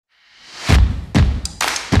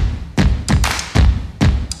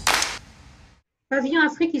Pavillon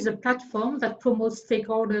Afrique is a platform that promotes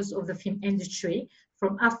stakeholders of the film industry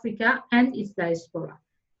from Africa and its diaspora.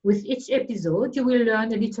 With each episode, you will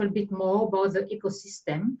learn a little bit more about the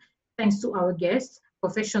ecosystem thanks to our guests,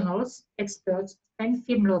 professionals, experts, and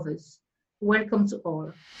film lovers. Welcome to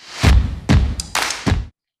all.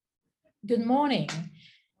 Good morning.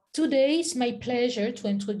 Today it's my pleasure to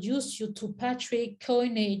introduce you to Patrick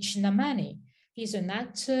Coinage Namani. He's an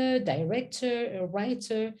actor, director, a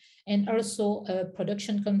writer, and also a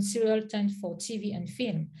production consultant for TV and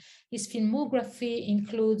film. His filmography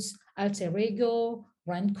includes Alter Ego,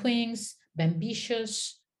 Rand Queens,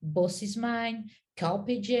 Bambitious, Boss is Mine,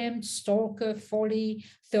 Carpe Diem, Stalker, Folly,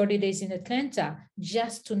 30 Days in Atlanta,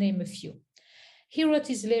 just to name a few. He wrote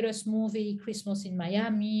his latest movie, Christmas in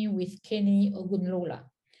Miami, with Kenny Ogunlola.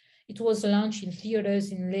 It was launched in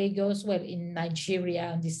theaters in Lagos, well, in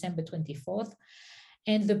Nigeria on December 24th.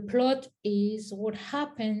 And the plot is what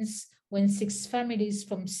happens when six families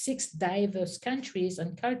from six diverse countries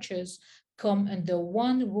and cultures come under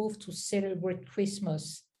one roof to celebrate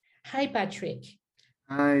Christmas. Hi, Patrick.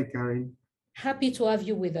 Hi, Karen. Happy to have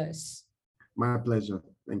you with us. My pleasure.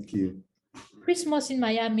 Thank you. Christmas in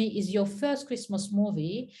Miami is your first Christmas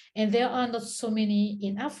movie, and there are not so many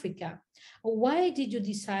in Africa. Why did you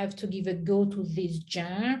decide to give a go to this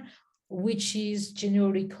genre, which is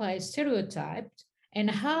generally quite stereotyped? And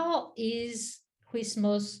how is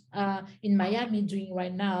Christmas in Miami doing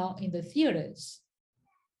right now in the theaters?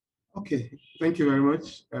 Okay, thank you very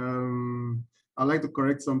much. I'd like to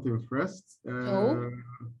correct something first.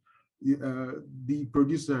 The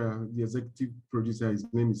producer, the executive producer, his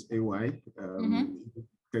name is AY.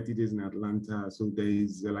 30 Days in Atlanta. So there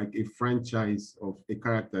is like a franchise of a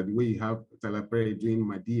character, the way you have Tyler Perry doing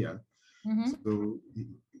Madea. So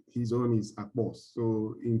his own is Akbos.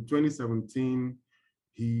 So in 2017,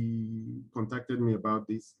 he contacted me about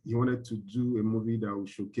this. He wanted to do a movie that would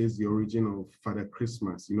showcase the origin of Father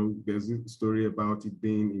Christmas. You know, there's a story about it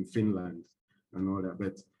being in Finland and all that,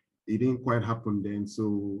 but it didn't quite happen then.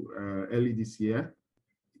 So early this year,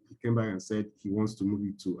 he came back and said he wants to move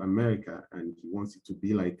it to America and he wants it to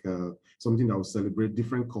be like something that will celebrate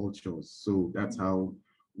different cultures. So that's how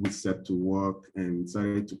we set to work and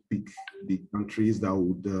decided to pick the countries that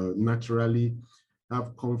would naturally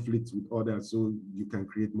have conflict with others so you can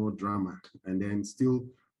create more drama and then still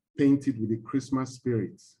paint it with the Christmas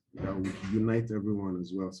spirit that would unite everyone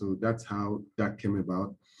as well. So that's how that came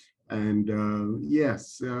about. And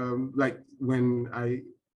yes, like when I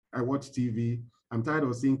watch TV, I'm tired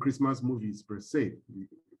of seeing Christmas movies per se,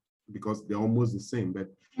 because they're almost the same,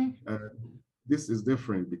 but this is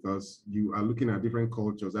different because you are looking at different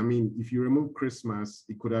cultures. I mean, if you remove Christmas,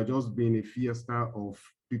 it could have just been a fiesta of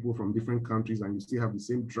people from different countries and you still have the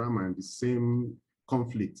same drama and the same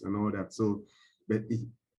conflict and all that. So, but it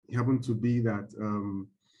happened to be that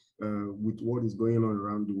with what is going on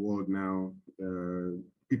around the world now,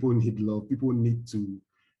 people need love. People need to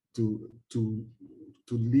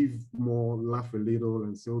live more, laugh a little,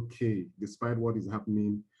 and say, okay, despite what is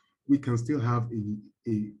happening, we can still have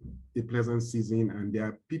a pleasant season. And there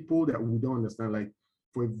are people that we don't understand. Like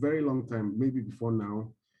for a very long time, maybe before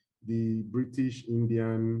now, the British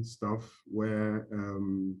Indian stuff where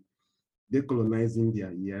they colonized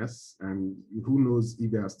India, yes, and who knows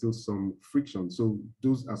if there are still some friction. So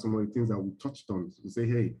those are some of the things that we touched on to say,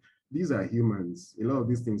 hey, these are humans. A lot of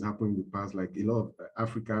these things happened in the past. Like a lot of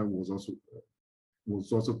Africa was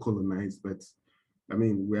also colonized, but I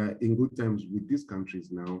mean, we're in good times with these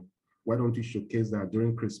countries now. Why don't we showcase that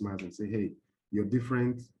during Christmas and say, hey, you're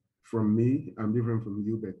different from me, I'm different from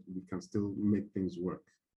you, but we can still make things work.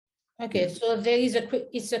 Okay, so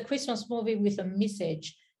it's a Christmas movie with a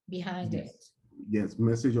message behind it. Yes,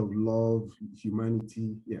 message of love,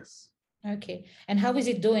 humanity, yes. Okay, and how is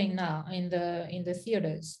it doing now in the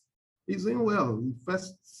theaters? It's doing well.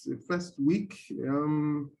 First week,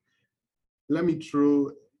 let me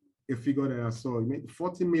throw a figure that I saw. It made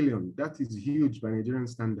 40 million. That is huge by Nigerian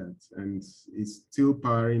standards, and it's still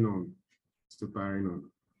powering on. Still powering on.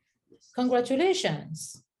 Yes.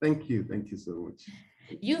 Congratulations. Thank you so much.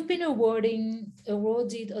 You've been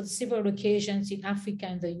awarded on several occasions in Africa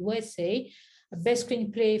and the USA. Best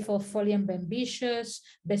screenplay for Folly and Ambitious,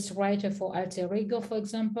 best writer for Alter Ego, for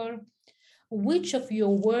example. Which of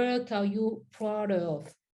your work are you proud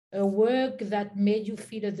of? A work that made you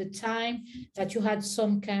feel at the time that you had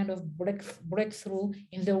some kind of breakthrough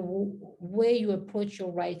in the way you approach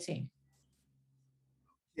your writing?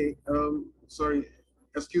 Okay, sorry,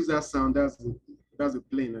 excuse that sound. That's a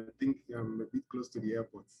plane. I think I'm a bit close to the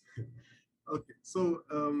airport. Okay, so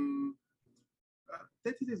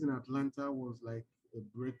 30 Days in Atlanta was like a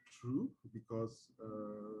breakthrough because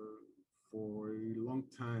for a long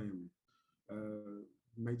time,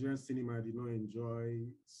 Nigerian cinema did not enjoy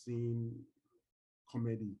seeing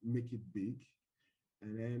comedy make it big.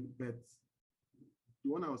 And then, but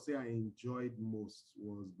the one I would say I enjoyed most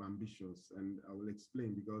was Bambitious, and I will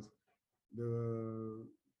explain because the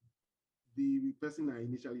the person I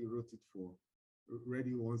initially wrote it for read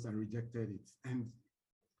it once and rejected it. And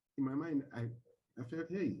in my mind, I felt,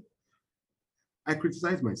 hey, I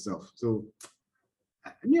criticized myself. So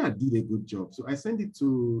I did a good job. So I sent it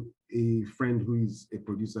to a friend who is a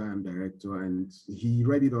producer and director, and he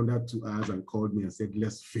read it under 2 hours and called me and said,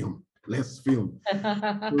 let's film. Let's film.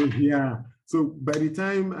 So, yeah. So by the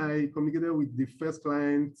time I communicated with the first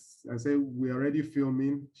client, I said, we're already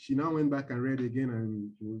filming. She now went back and read again,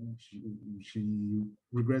 and she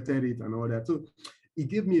regretted it and all that. So it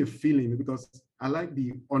gave me a feeling, because I like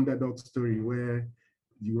the underdog story where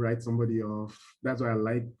you write somebody off. That's why I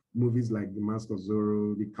like movies like The Mask of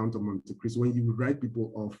Zorro, The Count of Monte Cristo. When you write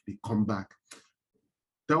people off, they come back.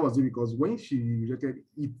 That was it, because when she rejected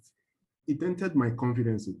it, it entered my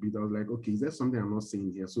confidence a bit. I was like, okay, is there something I'm not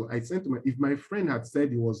saying here? So I sent to if my friend had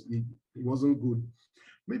said it wasn't good,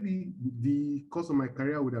 maybe the course of my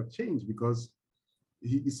career would have changed, because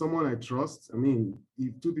he is someone I trust. I mean,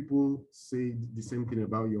 if two people say the same thing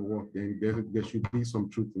about your work, then there should be some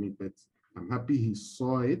truth in it. But I'm happy he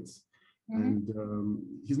saw it. And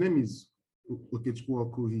his name is Okechukwu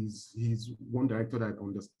Oku. He's one director that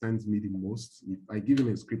understands me the most. If I give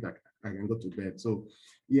him a script, I can go to bed. So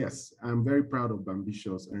yes, I'm very proud of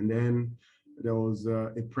Ambitious. And then there was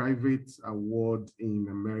a private award in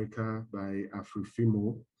America by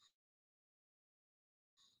Afrifimo,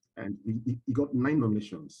 and he got 9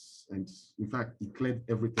 nominations. And in fact, he cleared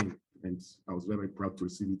everything. And I was very proud to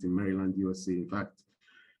receive it in Maryland, USA. In fact,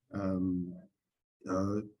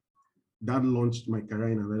 that launched my career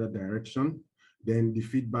in another direction. Then the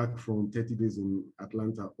feedback from 30 Days in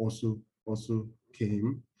Atlanta also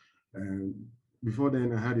came. And before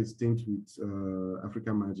then, I had a stint with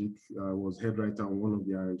Africa Magic. I was head writer on one of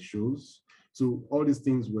their shows. So all these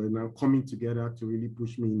things were now coming together to really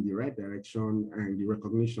push me in the right direction, and the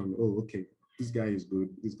recognition, oh, okay, this guy is good,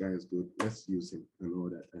 let's use him and all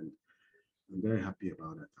that. And I'm very happy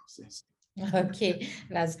about that, I'll say. Okay,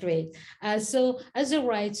 that's great. So as a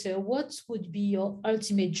writer, what would be your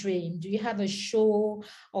ultimate dream? Do you have a show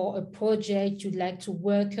or a project you'd like to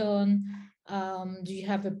work on? Do you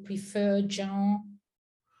have a preferred genre?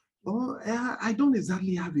 Oh, I don't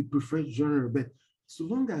exactly have a preferred genre, but so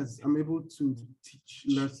long as I'm able to teach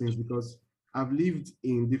lessons, because I've lived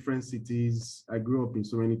in different cities, I grew up in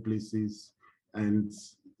so many places, and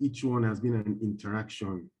each one has been an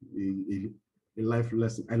interaction, a life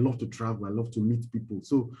lesson. I love to travel, I love to meet people.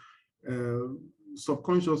 So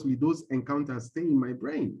subconsciously, those encounters stay in my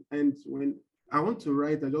brain. And when I want to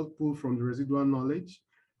write, I just pull from the residual knowledge.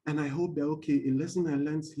 And I hope that, okay, a lesson I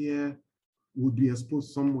learned here would be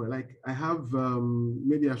exposed somewhere. Like I have,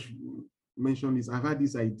 maybe I should mention this. I've had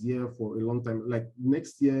this idea for a long time. Like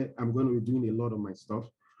next year, I'm going to be doing a lot of my stuff.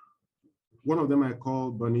 One of them I call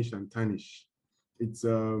Burnish and Tarnish. It's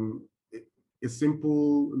a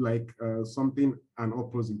simple, like something an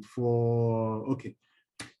opposite for, okay,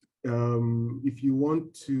 if you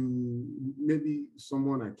want to, maybe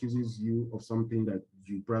someone accuses you of something that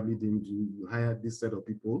you probably didn't do, you hire this set of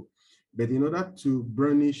people, but in order to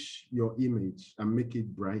burnish your image and make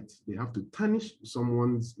it bright, they have to tarnish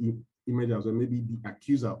someone's image as well, maybe the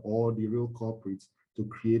accuser or the real culprit, to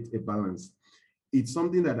create a balance. It's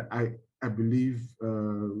something that I believe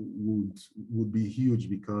would be huge,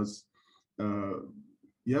 because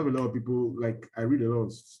you have a lot of people, like I read a lot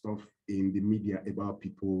of stuff in the media about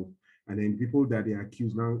people, and then people that they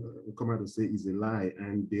accuse now come out to say is a lie,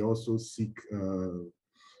 and they also seek,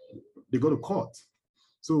 they go to court.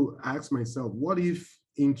 So I ask myself, what if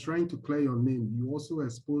in trying to clear your name, you also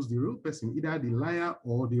expose the real person, either the liar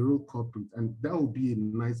or the real culprit, and that would be a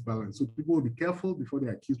nice balance. So people will be careful before they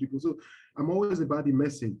accuse people. So I'm always about the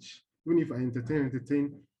message. Even if I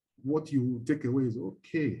entertain, what you take away is,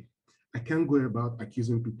 okay, I can't go about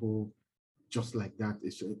accusing people just like that,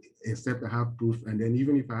 except I have proof. And then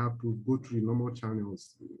even if I have proof, go through normal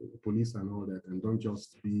channels, police and all that, and don't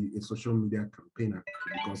just be a social media campaigner,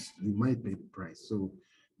 because you might pay the price. So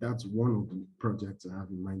that's one of the projects I have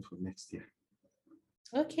in mind for next year.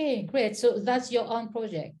 Okay, great. So that's your own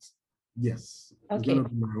project? Yes. Okay. It's going to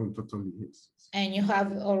be my own, totally, yes. And you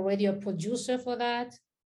have already a producer for that?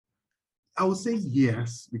 I would say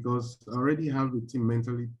yes, because I already have the team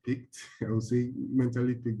mentally picked. I would say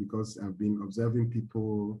mentally picked because I've been observing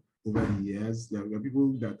people over the years. There are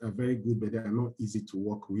people that are very good, but they are not easy to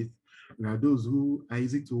work with. There are those who are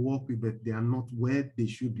easy to work with, but they are not where they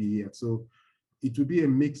should be yet. So it will be a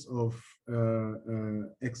mix of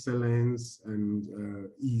excellence and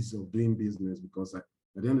ease of doing business, because at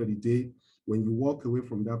the end of the day, when you walk away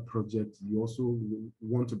from that project, you also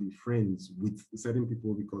want to be friends with certain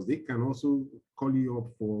people, because they can also call you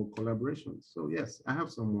up for collaboration. So yes, I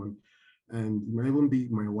have someone, and it might even be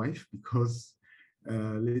my wife, because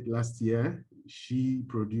late last year, she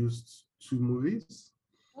produced 2 movies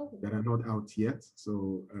that are not out yet.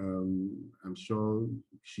 So I'm sure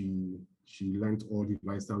she learned all the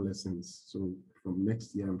vital lessons. So from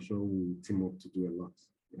next year, I'm sure we'll team up to do a lot.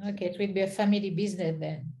 Yes. Okay, it will be a family business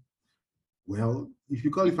then. Well, if you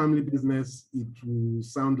call it family business, it will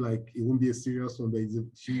sound like it won't be a serious one, but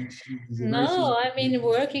she's a no, I mean,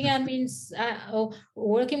 working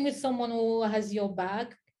with someone who has your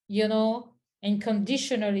back,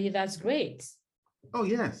 unconditionally, that's great. Oh,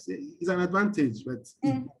 yes, it's an advantage, but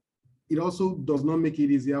it also does not make it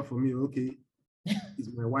easier for me. Okay, it's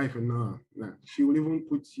my wife, and now she will even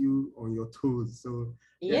put you on your toes. So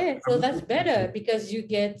yeah, so that's better, because you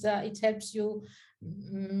get it helps you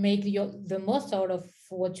make the most out of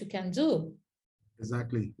what you can do.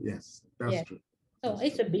 Exactly. Yes, that's true. So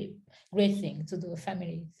it's a big great thing to do, a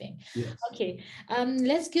family thing. Yes. Okay.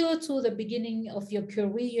 Let's go to the beginning of your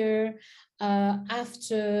career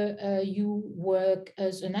after you work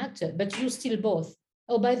as an actor, but you still both.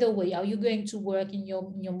 Oh, by the way, are you going to work in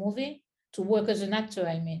your movie to work as an actor?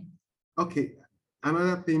 I mean. Okay.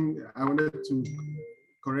 Another thing I wanted to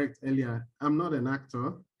correct earlier, I'm not an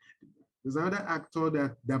actor. There's another actor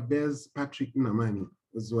that bears Patrick Namani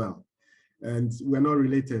as well. And we're not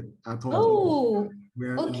related at all. Oh,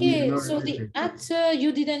 okay. So related. The actor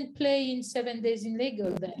you didn't play in 7 Days in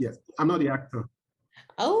Lagos then? Yes, I'm not the actor.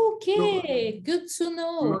 Okay, no, good to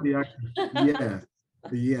know. I'm not the actor.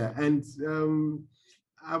 Yeah. And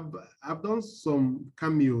I've done some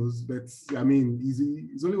cameos, but I mean,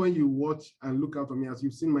 it's only when you watch and look out on me, as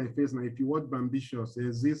you've seen my face now. If you watch Bambitious,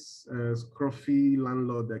 there's this scruffy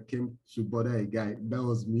landlord that came to bother a guy. That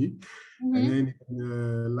was me. And then in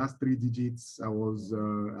the last 3 digits, I was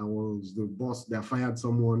the boss that fired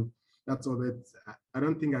someone. That's all that. I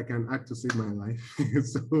don't think I can act to save my life.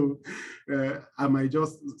 So I might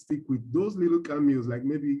just stick with those little cameos, like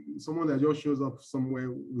maybe someone that just shows up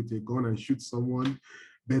somewhere with a gun and shoots someone.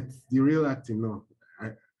 But the real acting, no,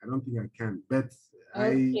 I don't think I can. But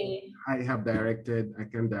okay. I have directed, I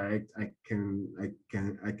can direct, I can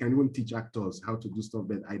even teach actors how to do stuff,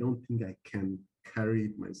 but I don't think I can carry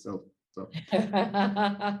it myself. So.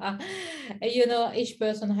 Each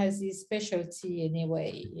person has his specialty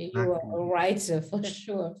anyway. You are a writer for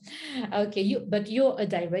sure. Okay, but you're a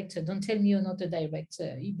director. Don't tell me you're not a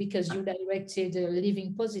director, because you directed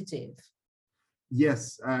Living Positive.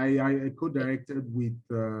 Yes, I co-directed with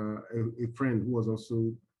a friend who was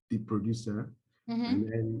also the producer. And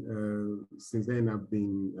then since then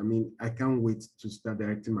I can't wait to start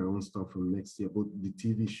directing my own stuff from next year, both the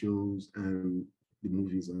TV shows and the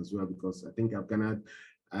movies as well, because I think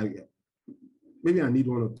maybe I need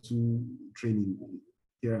 1 or 2 training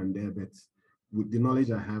here and there, but with the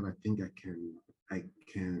knowledge I have, I think I can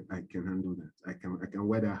handle that. I can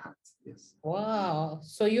wear that hat. Yes. Wow.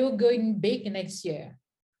 So you're going big next year?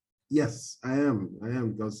 Yes, I am,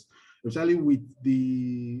 because especially with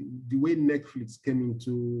the way Netflix came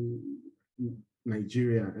into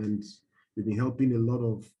Nigeria, and they've been helping a lot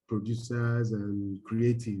of producers and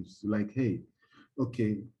creatives, like, hey,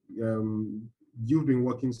 okay, you've been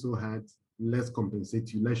working so hard, let's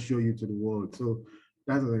compensate you, let's show you to the world. So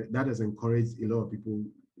that has encouraged a lot of people.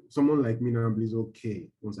 Someone like me now believes, okay,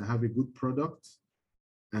 once I have a good product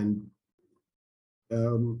and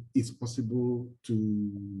it's possible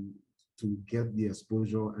to get the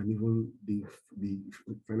exposure and even the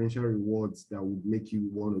financial rewards that would make you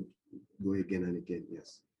want to go again and again.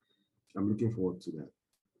 Yes, I'm looking forward to that.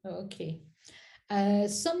 Okay.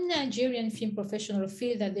 Some Nigerian film professionals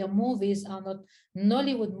feel that their movies are not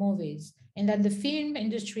Nollywood movies, and that the film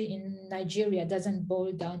industry in Nigeria doesn't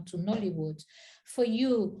boil down to Nollywood. For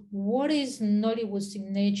you, what is Nollywood's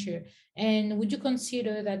signature? And would you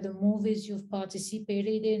consider that the movies you've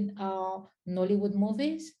participated in are Nollywood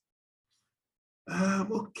movies?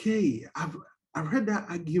 Okay, I've heard that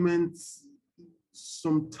argument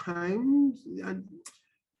sometimes, and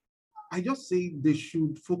I just say they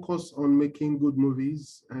should focus on making good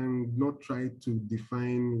movies and not try to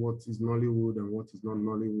define what is Nollywood and what is not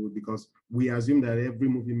Nollywood, because we assume that every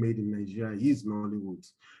movie made in Nigeria is Nollywood.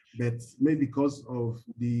 But maybe because of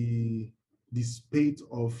the spate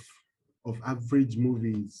of average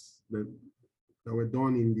movies, that were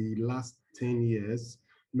done in the last 10 years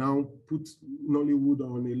now put Nollywood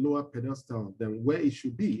on a lower pedestal than where it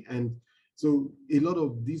should be. And so a lot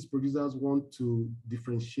of these producers want to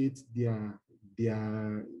differentiate their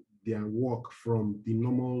their work from the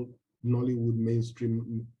normal Nollywood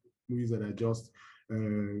mainstream movies that are just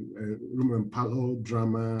room and parlor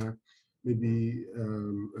drama, maybe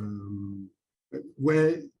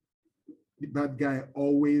where the bad guy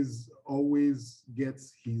always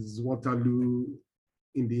gets his Waterloo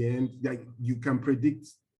in the end. Like you can predict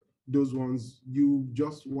those ones. You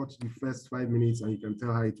just watch the first 5 minutes and you can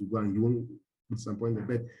tell how it will go and you won't be disappointed.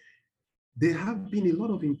 But there have been a lot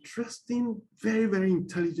of interesting, very, very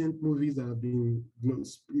intelligent movies that have been,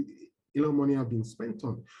 a lot of money have been spent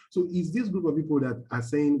on. So it's this group of people that are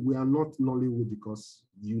saying we are not Nollywood because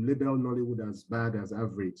you label Nollywood as bad, as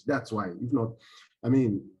average. That's why. If not, I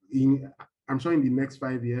mean, I'm sure in the next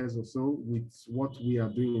 5 years or so, with what we are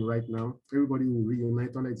doing right now, everybody will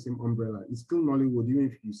reunite under the same umbrella. It's still Nollywood, even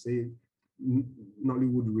if you say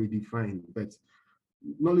Nollywood redefined. But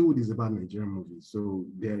Nollywood is about Nigerian movies. So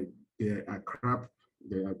there are crap,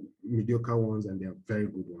 there are mediocre ones, and there are very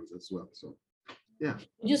good ones as well. So yeah.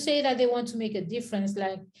 You say that they want to make a difference,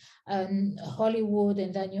 like Hollywood,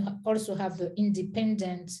 and then you also have the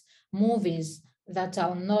independent movies that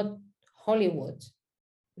are not Hollywood.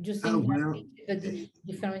 Do you think that's the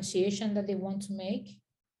differentiation that they want to make?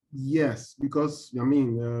 Yes, because I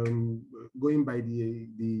mean, going by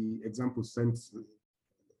the example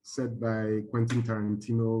set by Quentin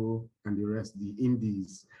Tarantino and the rest, the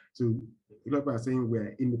indies. So people are saying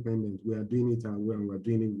we're independent, we are doing it and we're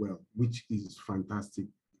doing it well, which is fantastic.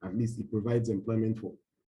 At least it provides employment for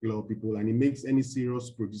a lot of people, and it makes any serious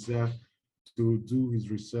producer to do his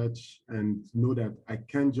research and know that I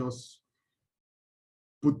can't just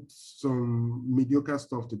put some mediocre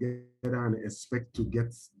stuff together and expect to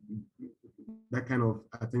get that kind of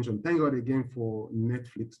attention. Thank God again for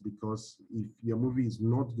Netflix, because if your movie is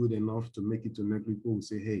not good enough to make it to Netflix, people will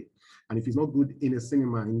say, hey, and if it's not good in a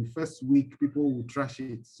cinema, in the first week, people will trash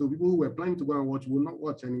it. So people who were planning to go and watch will not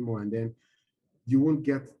watch anymore, and then you won't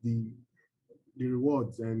get the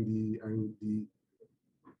rewards and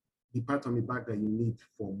the pat on the back that you need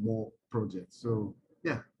for more projects. So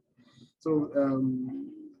yeah, so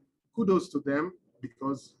kudos to them,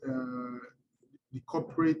 because the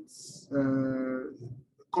corporate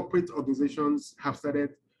organizations have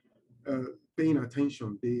started paying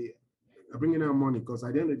attention. They are bringing out money, because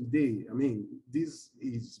at the end of the day, I mean, this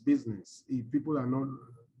is business. If people are not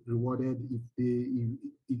rewarded,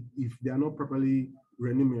 if they are not properly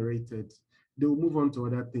remunerated, they will move on to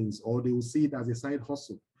other things, or they will see it as a side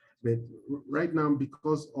hustle. But right now,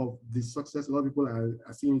 because of the success, a lot of people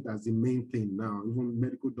are seeing it as the main thing now. Even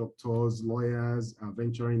medical doctors, lawyers are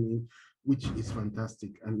venturing in, which is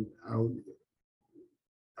fantastic. And I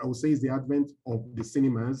would say it's the advent of the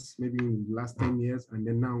cinemas, maybe in the last 10 years, and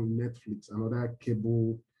then now Netflix and other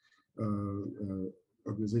cable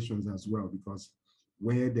organizations as well, because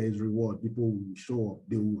where there is reward, people will show up,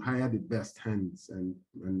 they will hire the best hands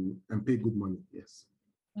and pay good money, yes.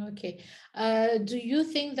 Okay. Do you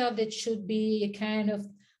think that it should be a kind of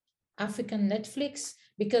African Netflix?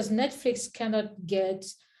 Because Netflix cannot get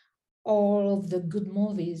all of the good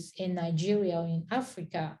movies in Nigeria or in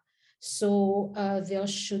Africa. So there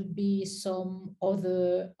should be some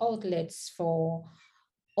other outlets for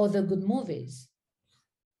other good movies.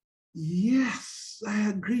 Yes, I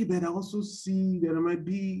agree, but I also see there might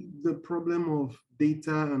be the problem of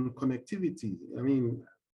data and connectivity. I mean,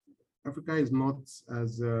 Africa is not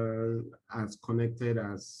as connected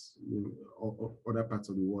as other parts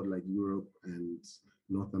of the world, like Europe and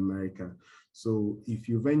North America. So if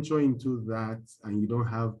you venture into that and you don't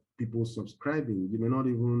have people subscribing, you may not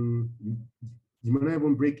even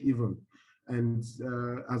break even. And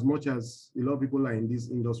as much as a lot of people are in this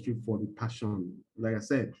industry for the passion, like I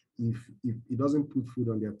said, if it doesn't put food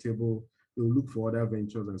on their table, they will look for other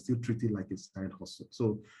ventures and still treat it like a side hustle.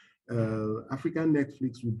 So African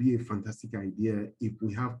Netflix would be a fantastic idea if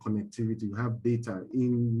we have connectivity, we have data.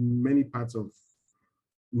 In many parts of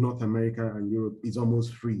North America and Europe, it's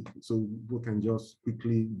almost free. So people can just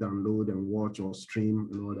quickly download and watch or stream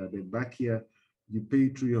and all that. But back here, you pay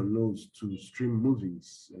through your nose to stream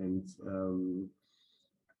movies. And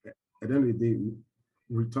at the end of the day,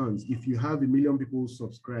 returns. If you have 1 million people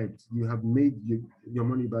subscribed, you have made your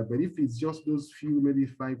money back. But if it's just those few, maybe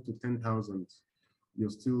 5,000 to 10,000, you're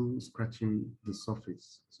still scratching the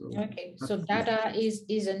surface. So okay, so data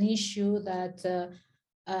is an issue that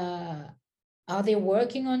are they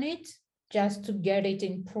working on it just to get it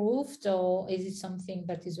improved, or is it something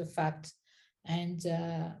that is a fact and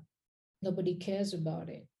nobody cares about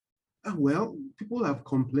it? Well, people have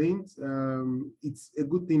complained. It's a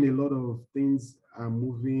good thing. A lot of things are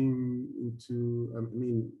moving into. I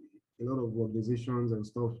mean, a lot of organizations and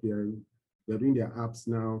stuff. They're doing their apps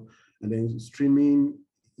now, and then streaming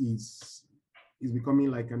is becoming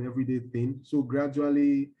like an everyday thing. So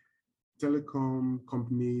gradually, telecom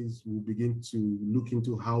companies will begin to look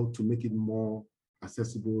into how to make it more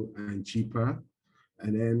accessible and cheaper.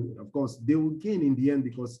 And then, of course, they will gain in the end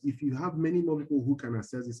because if you have many more people who can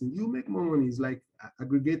access this, you make more money. It's like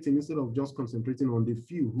aggregating instead of just concentrating on the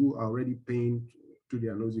few who are already paying to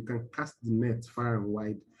their nose. You can cast the net far and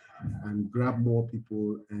wide and grab more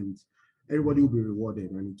people, and everybody will be rewarded,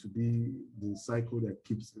 and it will be the cycle that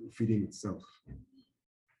keeps feeding itself.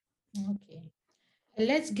 Okay.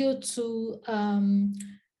 Let's go to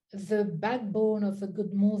the backbone of a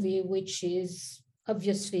good movie, which is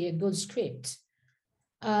obviously a good script.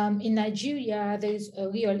 In Nigeria, there is a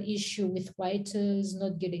real issue with writers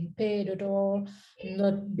not getting paid at all,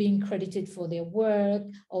 not being credited for their work,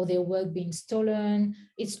 or their work being stolen.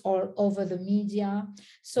 It's all over the media.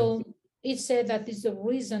 So it's said that is the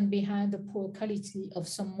reason behind the poor quality of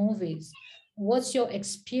some movies. What's your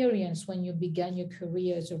experience when you began your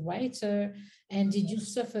career as a writer? And did you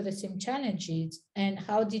suffer the same challenges? And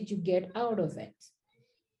how did you get out of it?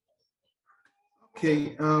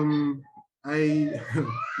 Okay, I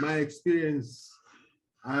my experience.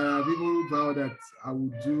 I even vowed that I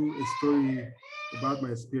would do a story about my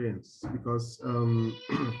experience because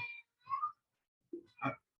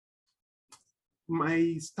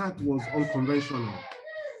my start was unconventional.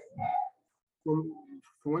 From,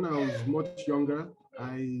 from when I was much younger,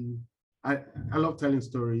 I I love telling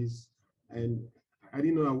stories, and I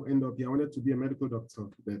didn't know I would end up here. I wanted to be a medical doctor,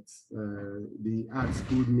 but the arts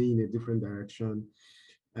pulled me in a different direction.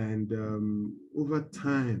 And over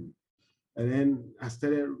time, and then I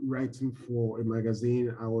started writing for a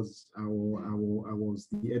magazine. I was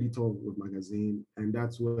the editor of a magazine, and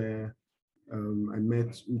that's where I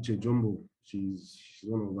met Uche Jumbo. She's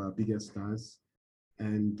one of our biggest stars,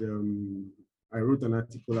 and I wrote an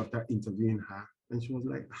article after interviewing her, and she was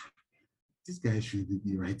like, "Ah, this guy should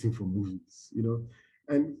be writing for movies, you know,"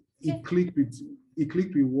 and it clicked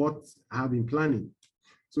with what I've been planning.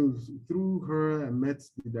 So through her, I met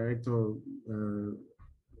the director,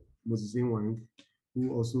 Moses Wang,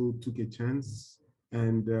 who also took a chance,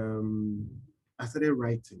 and I started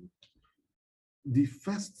writing. The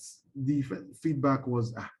feedback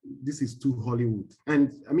was, this is too Hollywood.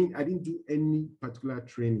 And I mean, I didn't do any particular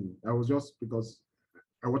training. I was just because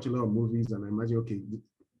I watch a lot of movies and I imagine, okay,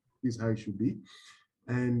 this is how it should be.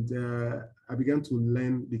 And I began to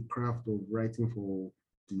learn the craft of writing for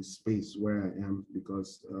the space where I am,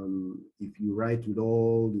 because if you write with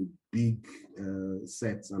all the big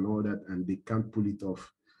sets and all that, and they can't pull it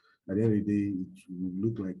off, at the end of the day, it will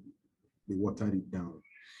look like they watered it down.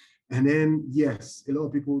 And then, yes, a lot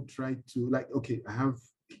of people try to, like, okay, I have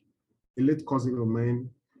a late cousin of mine.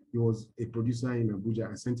 He was a producer in Abuja.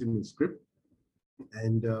 I sent him a script,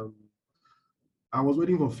 and I was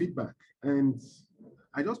waiting for feedback. And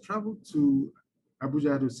I just traveled to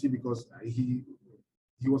Abuja to see, because he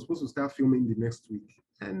was supposed to start filming the next week.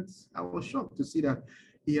 And I was shocked to see that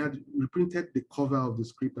he had reprinted the cover of the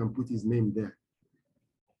script and put his name there.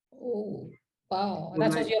 Oh, wow.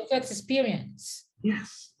 That was your first experience.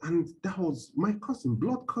 Yes. And that was my cousin,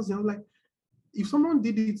 blood cousin. I was like, if someone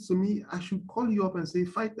did it to me, I should call you up and say,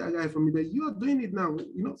 fight that guy for me. But you are doing it now,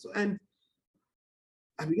 you know. So, and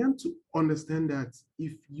I began to understand that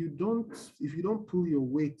if you don't pull your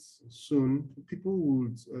weight soon, people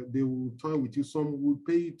would they will toy with you. Some will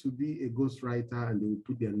pay you to be a ghostwriter and they will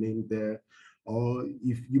put their name there. Or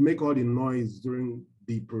if you make all the noise during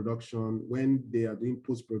the production, when they are doing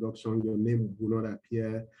post-production, your name will not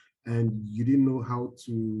appear, and you didn't know how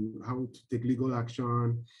to take legal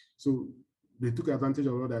action. So they took advantage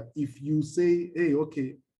of all that. If you say, hey,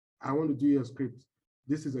 okay, I want to do your script,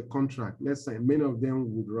 this is a contract. Let's say many of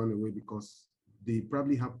them would run away because they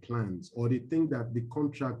probably have plans, or they think that the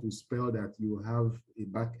contract will spell that you will have a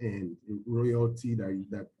back end, a royalty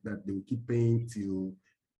that they will keep paying till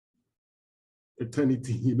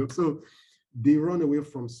eternity, you know. So they run away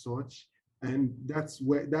from such, and that's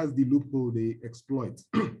the loophole they exploit.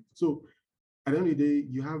 So at the end of the day,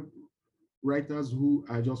 you have writers who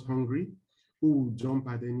are just hungry, who will jump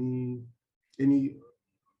at any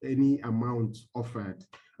amount offered.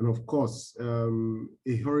 And of course,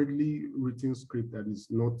 a hurriedly written script that is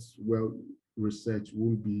not well researched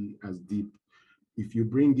won't be as deep. If you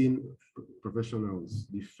bring in professionals,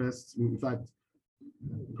 in fact,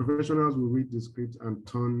 professionals will read the script and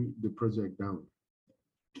turn the project down.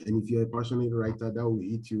 And if you're a passionate writer, that will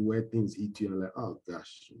hit you where things hit you and like, oh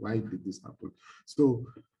gosh, why did this happen? So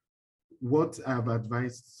what I've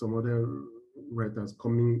advised some other writers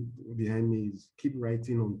coming behind me is keep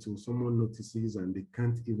writing until someone notices and they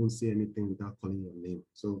can't even say anything without calling your name.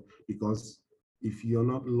 So because if you're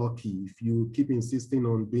not lucky, if you keep insisting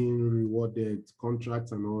on being rewarded,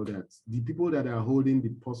 contracts and all that, the people that are holding the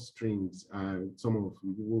purse strings are some of the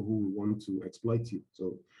people who want to exploit you.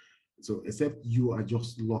 So except you are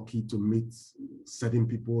just lucky to meet certain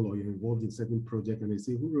people or you're involved in certain project and they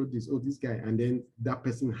say, who wrote this? Oh, this guy. And then that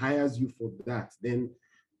person hires you for that. Then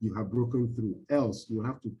you have broken through. Else you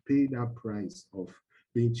have to pay that price of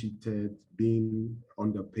being cheated, being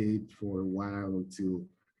underpaid for a while until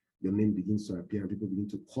your name begins to appear and people begin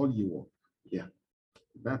to call you up. Yeah,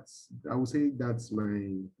 I would say that's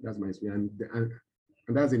my experience. And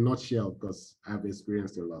that's a nutshell because I've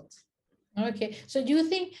experienced a lot. Okay, so do you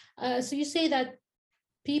think, so you say that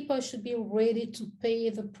people should be ready to pay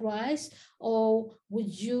the price, or would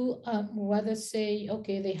you rather say,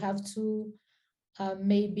 okay, they have to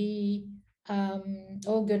maybe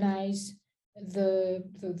organize the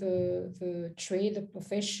trade, the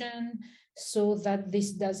profession, so that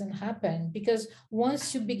this doesn't happen? Because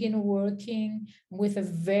once you begin working with a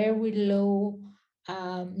very low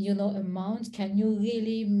amount, can you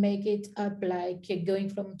really make it up, like going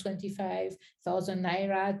from 25,000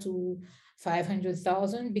 naira to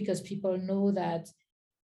 500,000, because people know that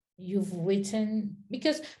you've written,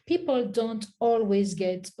 because people don't always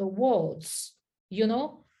get awards,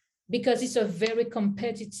 because it's a very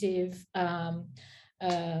competitive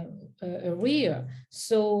area.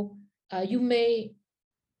 So you may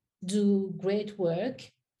do great work,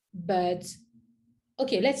 but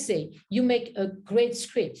okay, let's say you make a great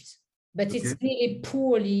script, but it's really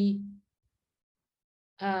poorly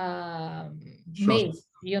made,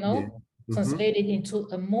 Yeah. translated into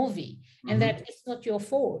a movie, and that it's not your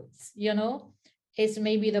fault, it's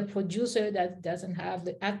maybe the producer that doesn't have,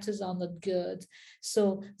 the actors are not good.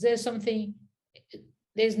 So there's nothing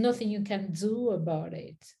you can do about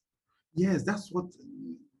it. Yes, that's what,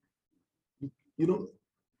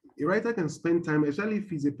 a writer can spend time, especially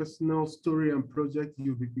if it's a personal story and project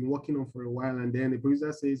you've been working on for a while, and then the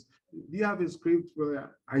producer says, do you have a script?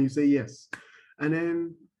 And you say yes. And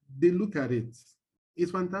then they look at it.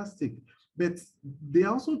 It's fantastic. But they're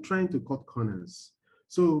also trying to cut corners.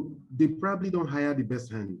 So they probably don't hire the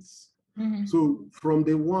best hands. So from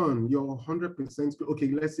day one, you're 100%,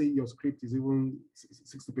 okay, let's say your script is even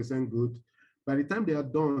 60% good. By the time they are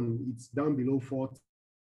done, it's down below 40,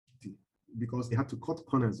 because they had to cut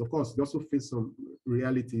corners. Of course, they also face some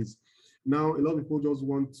realities. Now, a lot of people just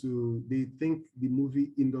they think the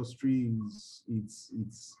movie industry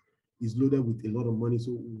is loaded with a lot of money.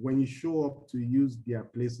 So when you show up to use their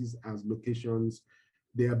places as locations,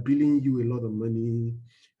 they are billing you a lot of money,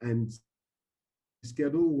 and the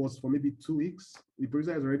schedule was for maybe 2 weeks. The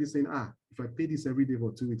producer is already saying, if I pay this every day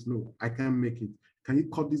for 2 weeks, no, I can't make it. Can you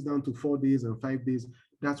cut this down to 4 days and 5 days?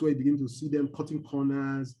 That's where you begin to see them cutting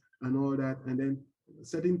corners and all that. And then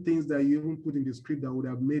certain things that you even put in the script that would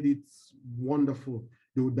have made it wonderful,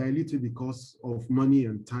 they would dilute it because of money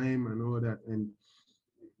and time and all that. And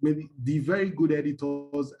maybe the very good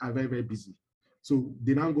editors are very, very busy. So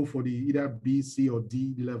they now go for the either B, C, or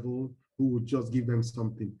D level who would just give them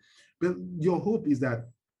something. But your hope is that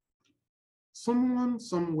someone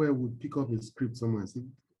somewhere would pick up a script somewhere and say,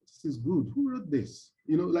 this is good. Who wrote this?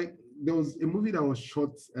 Like there was a movie that was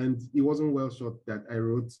shot and it wasn't well shot that I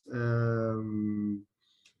wrote.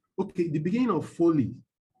 Okay, the beginning of Foley.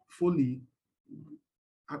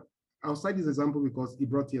 I'll cite this example because it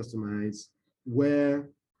brought tears to my eyes, where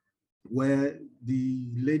the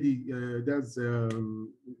lady, that's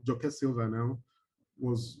Joke Silva now,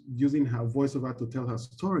 was using her voiceover to tell her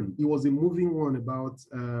story. It was a moving one about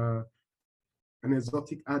an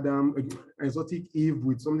exotic Eve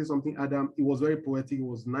with something Adam. It was very poetic, it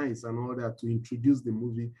was nice and all that to introduce the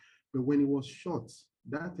movie. But when it was shot,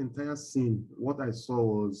 that entire scene, what I saw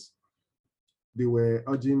was they were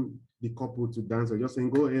urging the couple to dance, or just saying,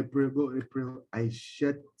 go April, go April. I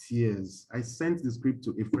shed tears. I sent the script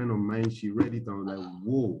to a friend of mine. She read it and was like,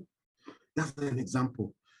 whoa, that's an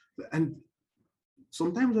example. And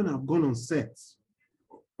sometimes when I've gone on set,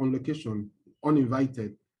 on location,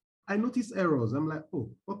 uninvited, I notice errors. I'm like, oh,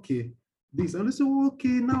 okay, this. And they say, oh, okay,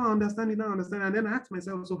 now I understand it, And then I ask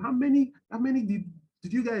myself, so how many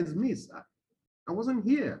did you guys miss? I wasn't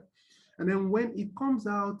here. And then when it comes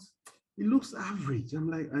out, it looks average.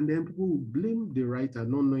 I'm like, and then people will blame the writer,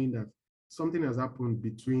 not knowing that something has happened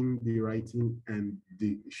between the writing and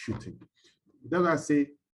the shooting. That's why I say,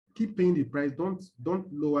 keep paying the price.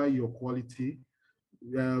 Don't lower your quality.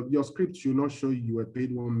 your script should not show you were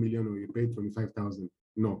paid 1 million or you paid 25,000.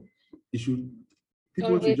 No, it should,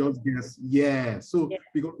 people should just guess. Yeah. So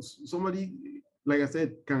because somebody, like I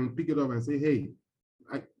said, can pick it up and say, hey,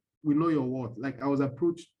 we know your worth. Like I was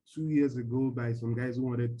approached 2 years ago by some guys who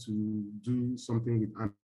wanted to do something with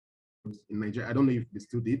animals in Nigeria. I don't know if they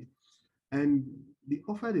still did. And the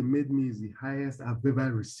offer they made me is the highest I've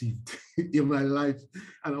ever received in my life.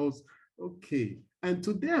 And I was, okay. And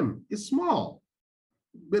to them, it's small.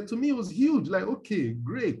 But to me, it was huge. Like, okay,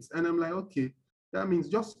 great. And I'm like, okay, that means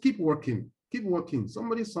just keep working. Keep working.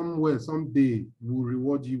 Somebody somewhere, someday will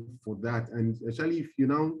reward you for that. And especially if you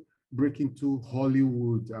now break into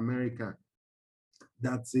Hollywood, America,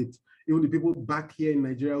 that's it. Even the people back here in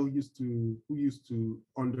Nigeria who used to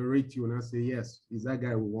underrate you and I say, yes, is that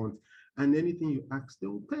guy we want. And anything you ask, they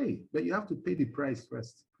will pay. But you have to pay the price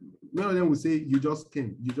first. Many of them will say, you just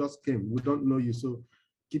came. We don't know you. So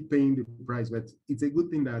keep paying the price. But it's a good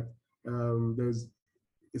thing that there's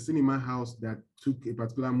a cinema house that took a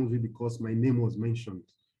particular movie because my name was mentioned.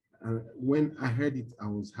 When I heard it, I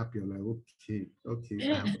was happy. I'm like, okay,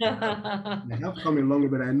 I have come a long way,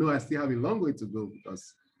 but I know I still have a long way to go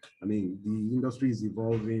because, I mean, the industry is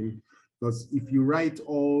evolving. Because if you write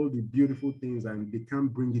all the beautiful things and they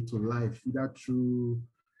can't bring it to life, either through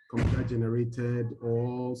computer generated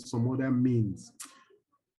or some other means,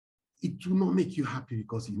 it will not make you happy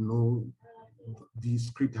because you know the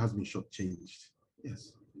script has been shortchanged.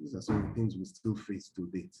 Yes, these are some of the things we still face to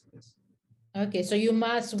date. Yes. Okay, so you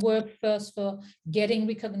must work first for getting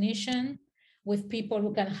recognition with people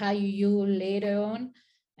who can hire you later on,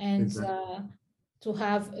 and exactly. To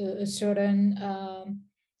have a certain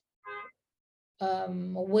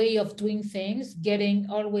way of doing things, getting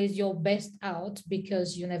always your best out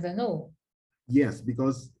because you never know. Yes,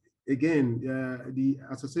 because again, the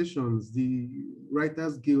associations, the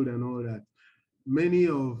Writers Guild and all that, many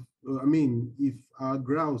of, I mean, if our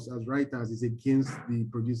grouse as writers is against the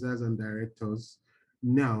producers and directors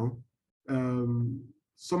now,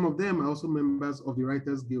 some of them are also members of the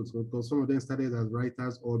Writers Guild because some of them started as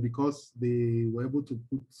writers or because they were able to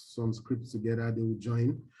put some scripts together, they will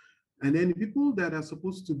join. And then the people that are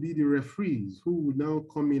supposed to be the referees who would now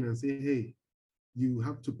come in and say, hey, you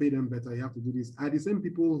have to pay them better, you have to do this, are the same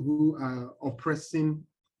people who are oppressing,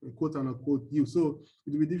 quote unquote, you. So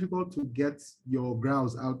it will be difficult to get your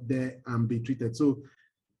grouse out there and be treated. So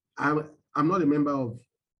I'm not a member of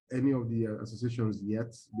any of the associations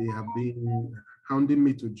yet. They have been hounding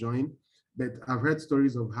me to join, but I've heard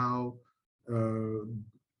stories of how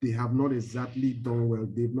they have not exactly done well.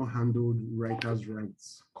 They've not handled writers'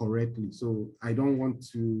 rights correctly. So I don't want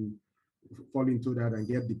to fall into that and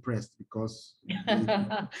get depressed because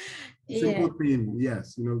simple thing,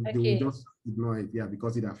 yes, you know, okay. They will just ignore it, yeah,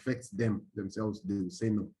 because it affects them themselves. They will say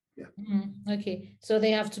no, yeah. Okay, so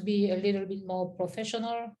they have to be a little bit more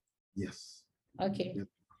professional. Yes. Okay. Yes.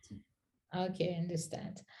 Okay,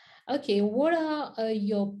 understand. Okay, what are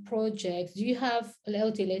your projects? Do you have,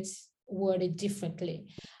 let's word it differently.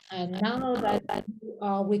 And now that you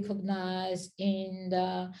are recognized in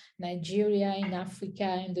Nigeria, in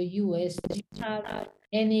Africa, in the US, do you have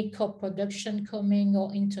any co-production coming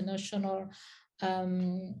or international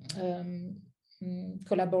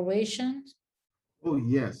collaborations? Oh,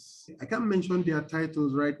 yes. I can't mention their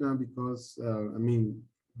titles right now because, I mean,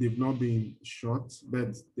 they've not been shot,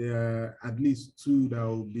 but there are at least two that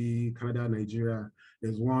will be Canada, Nigeria.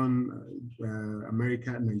 There's one,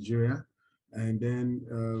 America, Nigeria. And then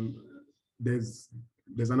there's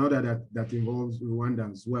another that involves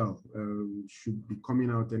Rwanda as well. Should be coming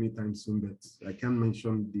out anytime soon, but I can't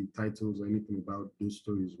mention the titles or anything about those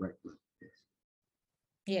stories right now. Yes.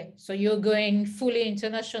 Yeah, so you're going fully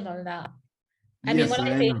international now. I mean, when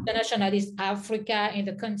I say international, is Africa in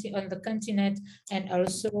on the continent and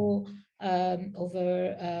also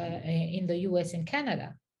over in the US and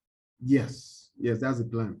Canada. Yes, that's the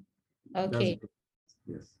plan. Okay.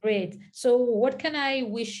 Yes. Great. So what can I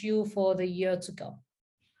wish you for the year to go?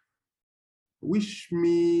 Wish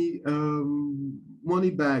me money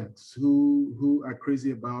bags who are crazy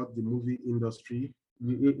about the movie industry.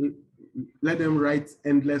 Let them write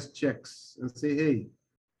endless checks and say, hey,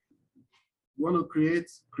 you want to create,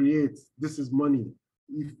 this is money.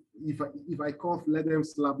 If I cough, let them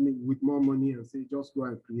slap me with more money and say, just go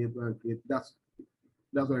and create. That's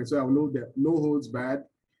what I say. I know that no holds bad.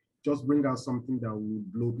 Just bring out something that will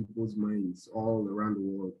blow people's minds all around the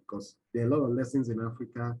world, because there are a lot of lessons in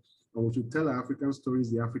Africa, and we should tell our African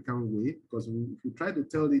stories the African way, because if you try to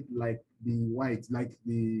tell it like the white, like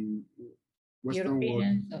the Western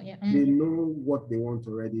world, they know what they want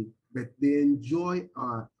already, but they enjoy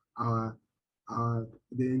our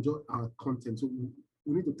content. So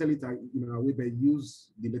we need to tell it in a way they use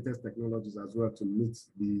the latest technologies as well to meet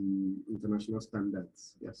the international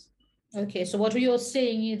standards. Yes. Okay, so what you're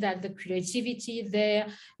saying is that the creativity there,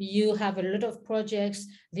 you have a lot of projects.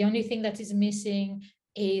 The only thing that is missing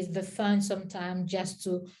is the funds sometimes just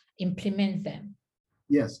to implement them.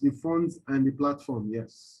 Yes, the funds and the platform,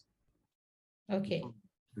 yes. Okay.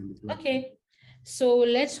 Okay. So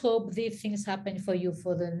let's hope these things happen for you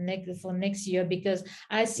for next year, because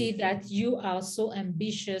I see that you are so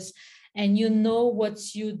ambitious and you know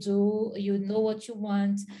what you do, you know what you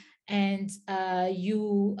want, and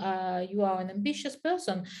you are an ambitious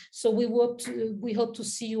person. So we hope to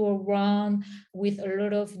see you around with a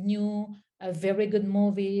lot of new, very good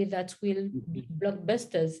movie that will be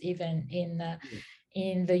blockbusters even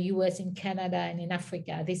in the US, in Canada, and in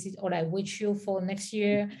Africa. This is all I wish you for next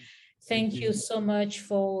year. Thank you so much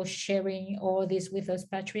for sharing all this with us,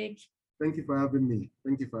 Patrick. Thank you for having me.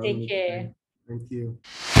 Thank you for having me. Take care. Thank you.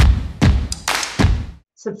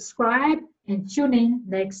 Subscribe and tune in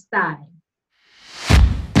next time.